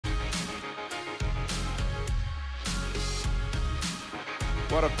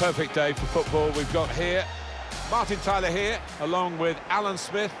What a perfect day for football we've got here. Martin Tyler here, along with Alan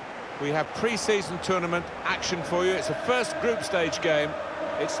Smith. We have pre-season tournament action for you. It's a first group stage game.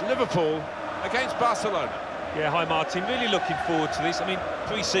 It's Liverpool against Barcelona. Yeah, hi Martin, really looking forward to this. I mean,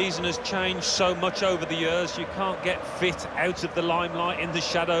 pre-season has changed so much over the years. You can't get fit out of the limelight, in the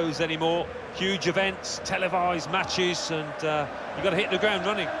shadows anymore. Huge events, televised matches, and you've got to hit the ground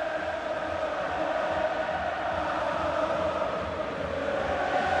running.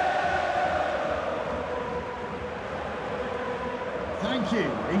 Thank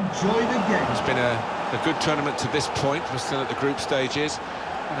you. Enjoy the game. It's been a good tournament to this point. We're still at the group stages.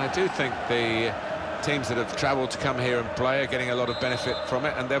 And I do think the teams that have travelled to come here and play are getting a lot of benefit from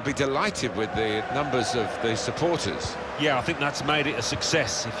it, and they'll be delighted with the numbers of the supporters. Yeah, I think that's made it a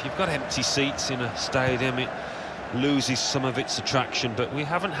success. If you've got empty seats in a stadium, it loses some of its attraction, but we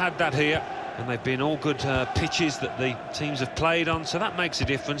haven't had that here, and they've been all good pitches that the teams have played on, so that makes a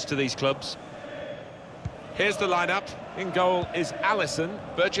difference to these clubs. Here's the lineup. In goal is Alisson.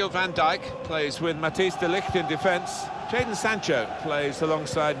 Virgil van Dijk plays with Matthijs de Ligt in defence. Jadon Sancho plays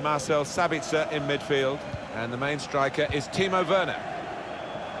alongside Marcel Sabitzer in midfield. And the main striker is Timo Werner.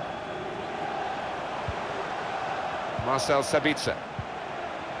 Marcel Sabitzer.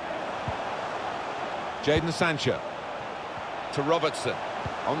 Jadon Sancho. To Robertson.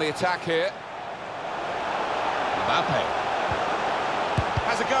 On the attack here. Mbappe.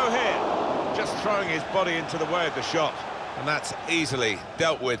 Has a go here. Just throwing his body into the way of the shot. And that's easily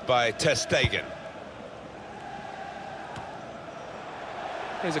dealt with by Ter Stegen.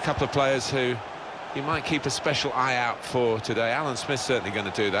 Here's a couple of players who you might keep a special eye out for today. Alan Smith's certainly going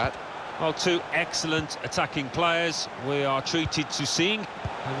to do that. Well, two excellent attacking players we are treated to seeing.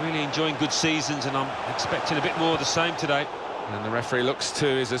 They're really enjoying good seasons, and I'm expecting a bit more of the same today. And the referee looks to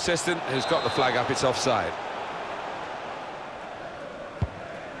his assistant, who's got the flag up. It's offside.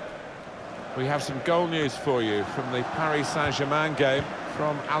 We have some goal news for you from the Paris Saint-Germain game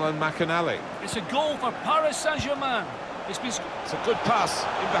from Alan McAnally. It's a goal for Paris Saint-Germain. It's a good pass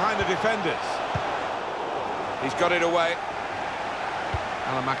in behind the defenders. He's got it away.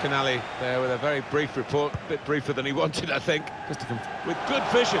 Alan McAnally there with a very brief report, a bit briefer than he wanted, I think. With good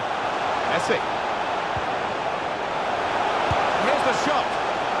vision. Messi. Here's the shot.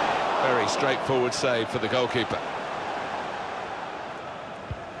 Very straightforward save for the goalkeeper.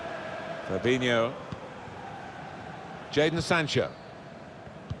 Fabinho. Jadon Sancho.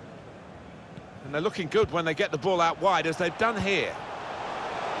 And they're looking good when they get the ball out wide, as they've done here.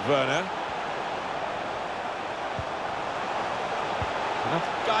 Werner.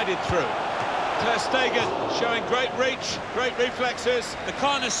 Guided through. Ter Stegen showing great reach, great reflexes. The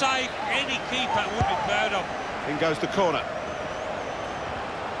corner save, any keeper would be proud of. In goes the corner.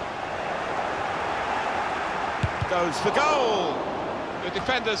 Goes for goal. The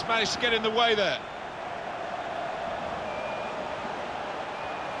defenders managed to get in the way there.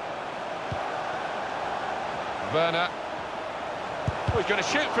 Werner. Oh, he's going to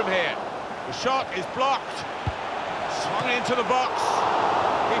shoot from here. The shot is blocked. Swung into the box.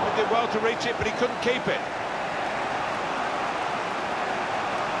 Keeper did well to reach it, but he couldn't keep it.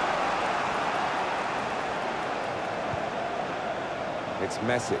 It's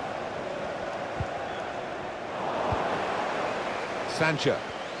Messi. Sancho.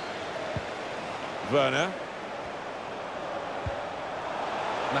 Werner.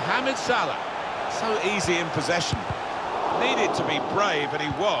 Mohamed Salah. So easy in possession. Needed to be brave, and he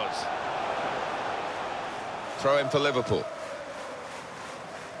was. Throw in for Liverpool.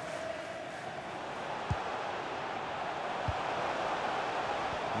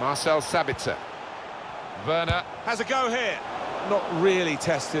 Marcel Sabitzer. Werner has a go here. Not really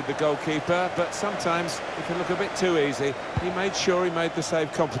tested the goalkeeper, but sometimes it can look a bit too easy. He made sure he made the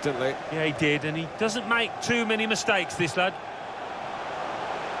save competently. Yeah, he did, and he doesn't make too many mistakes, this lad.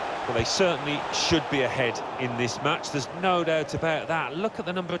 Well, they certainly should be ahead in this match. There's no doubt about that. Look at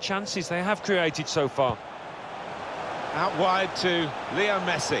the number of chances they have created so far. Out wide to Leo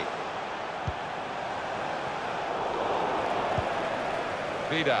Messi.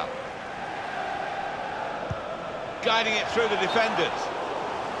 Vidal. Guiding it through the defenders.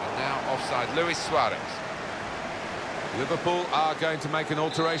 And now offside, Luis Suarez. Liverpool are going to make an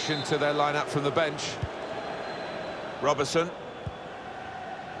alteration to their lineup from the bench. Robertson.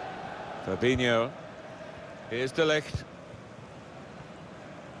 Fabinho. Here's De Ligt.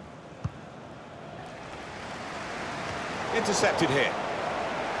 Intercepted here.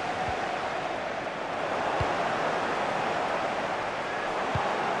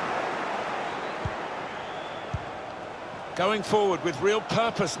 Going forward with real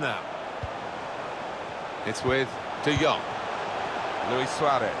purpose now. It's with De Jong. Luis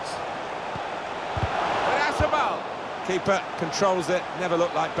Suarez. Irasabal. Keeper controls it, never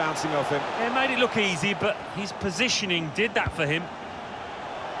looked like bouncing off him. It made it look easy, but his positioning did that for him.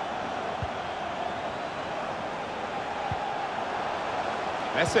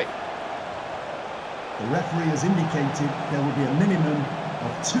 Messi. The referee has indicated there will be a minimum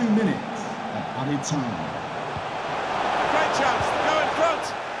of 2 minutes of added time. Great chance to go in front.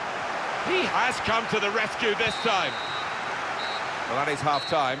 He has come to the rescue this time. Well, that is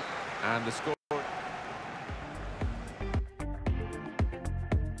half-time, and the score...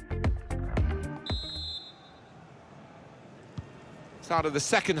 Start of the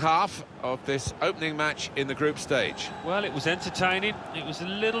second half of this opening match in the group stage. Well, it was entertaining. It was a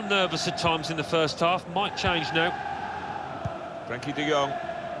little nervous at times in the first half. Might change now. Frenkie de Jong.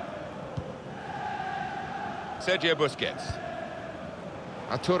 Sergio Busquets.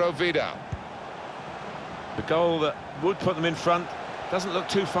 Arturo Vidal. The goal that would put them in front doesn't look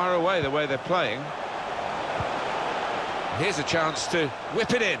too far away the way they're playing. Here's a chance to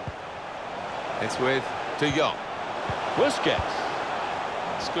whip it in. It's with de Jong. Busquets.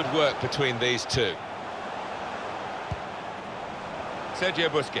 It's good work between these two. Sergio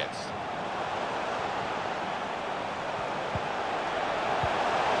Busquets.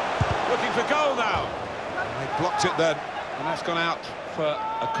 Looking for goal now. They blocked it then, and that's gone out for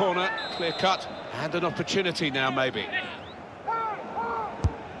a corner, clear cut, and an opportunity now maybe.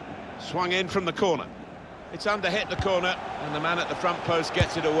 Swung in from the corner. It's under-hit the corner, and the man at the front post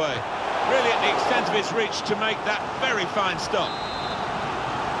gets it away. Really at the extent of his reach to make that very fine stop.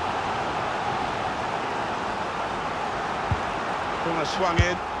 Corner swung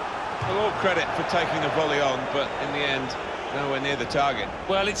in. Well, all credit for taking the volley on, but in the end, nowhere near the target.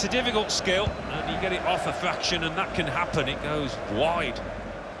 Well, it's a difficult skill, and you get it off a fraction, and that can happen. It goes wide.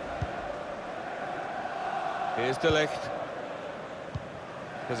 Here's De Ligt.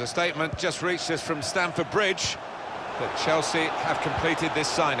 There's a statement just reached us from Stamford Bridge that Chelsea have completed this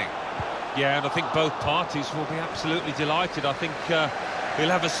signing. Yeah, and I think both parties will be absolutely delighted. I think he'll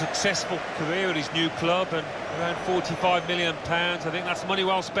have a successful career at his new club, and around £45 million. I think that's money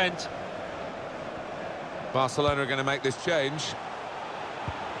well spent. Barcelona are going to make this change.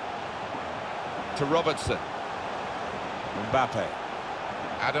 To Robertson. Mbappe.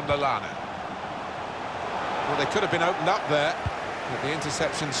 Adam Lallana. Well, they could have been opened up there, but the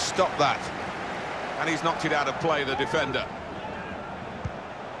interception stopped that. And he's knocked it out of play, the defender.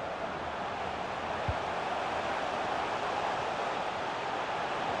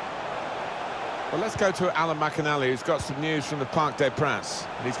 Well, let's go to Alan McInally, who's got some news from the Parc des Princes.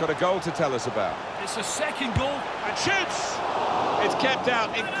 And he's got a goal to tell us about. It's a second goal. And shoots! It's kept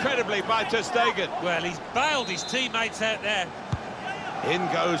out incredibly by Ter Stegen. Well, he's bailed his teammates out there. In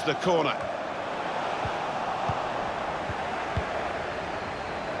goes the corner.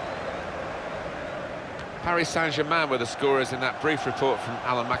 Paris Saint-Germain were the scorers in that brief report from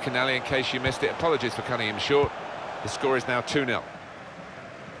Alan McInally. In case you missed it, apologies for cutting him short. The score is now 2-0.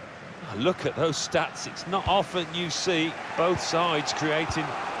 Look at those stats. It's not often you see both sides creating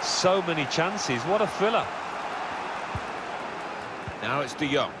so many chances. What a thriller. Now it's de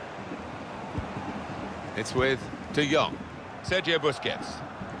Jong. It's with de Jong. Sergio Busquets.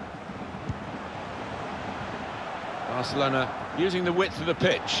 Barcelona using the width of the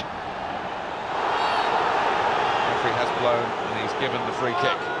pitch. The referee has blown and he's given the free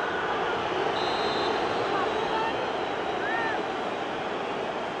kick.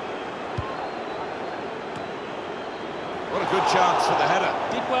 What a good chance for the header.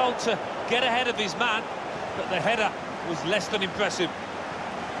 Did well to get ahead of his man, but the header was less than impressive.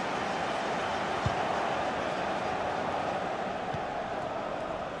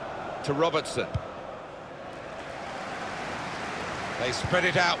 To Robertson. They spread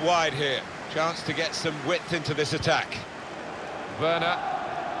it out wide here. Chance to get some width into this attack. Werner.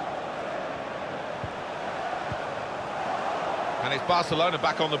 And it's Barcelona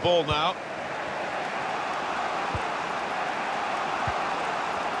back on the ball now.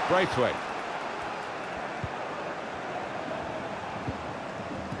 Braithwaite.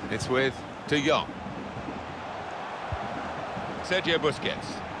 It's with de Jong. Sergio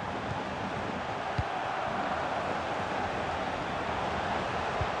Busquets.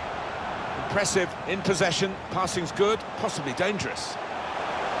 Impressive in possession, passing's good, possibly dangerous.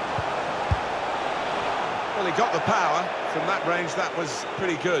 Well, he got the power. From that range, that was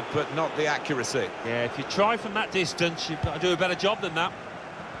pretty good, but not the accuracy. Yeah, if you try from that distance, you've got to do a better job than that.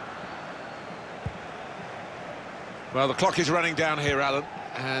 Well, the clock is running down here, Alan,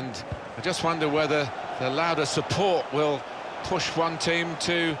 and I just wonder whether the louder support will push one team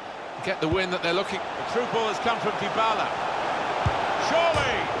to get the win that they're looking. The through ball has come from Dybala.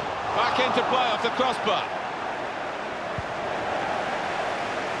 surely! Back into play off the crossbar.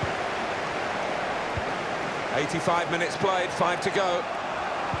 "85 minutes played, 5 to go."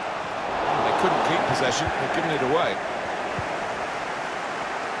 Well, they couldn't keep possession, they've given it away.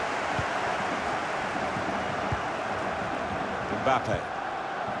 Mbappe.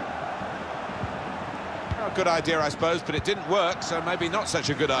 Well, a good idea, I suppose, but it didn't work, so maybe not such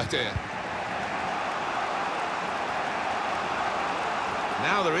a good idea.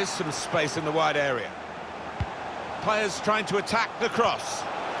 Now there is some space in the wide area. Players trying to attack the cross.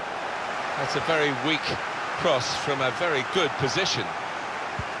 That's a very weak cross from a very good position.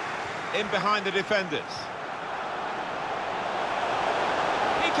 In behind the defenders.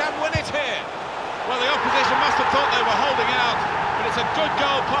 He can win it here. Well, the opposition must have thought they were holding out, but it's a good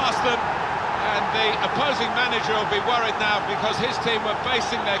goal past them. And the opposing manager will be worried now because his team were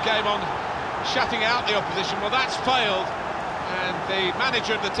basing their game on shutting out the opposition. Well, that's failed. And the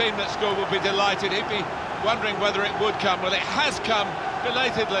manager of the team that scored will be delighted. He'd be wondering whether it would come. Well, it has come,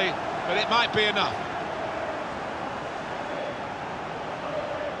 belatedly, but it might be enough.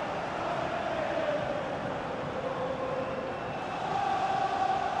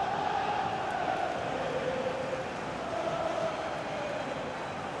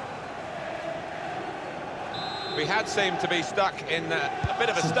 We had seemed to be stuck in a bit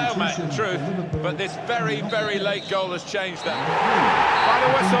of a stalemate, in truth, but this very, very late goal has changed that.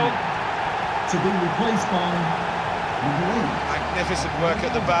 Final whistle. To be replaced by number 8. Magnificent work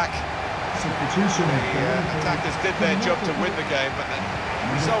at the back. Substitution. The attackers did their job to win the game, but the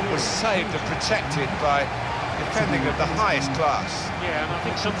result was saved and protected by defending of the highest class. Yeah, and I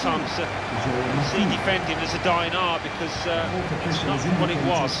think sometimes you see defending as a dying art because it's not what it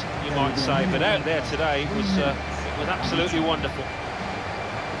was, you might say. But out there today, it was absolutely wonderful.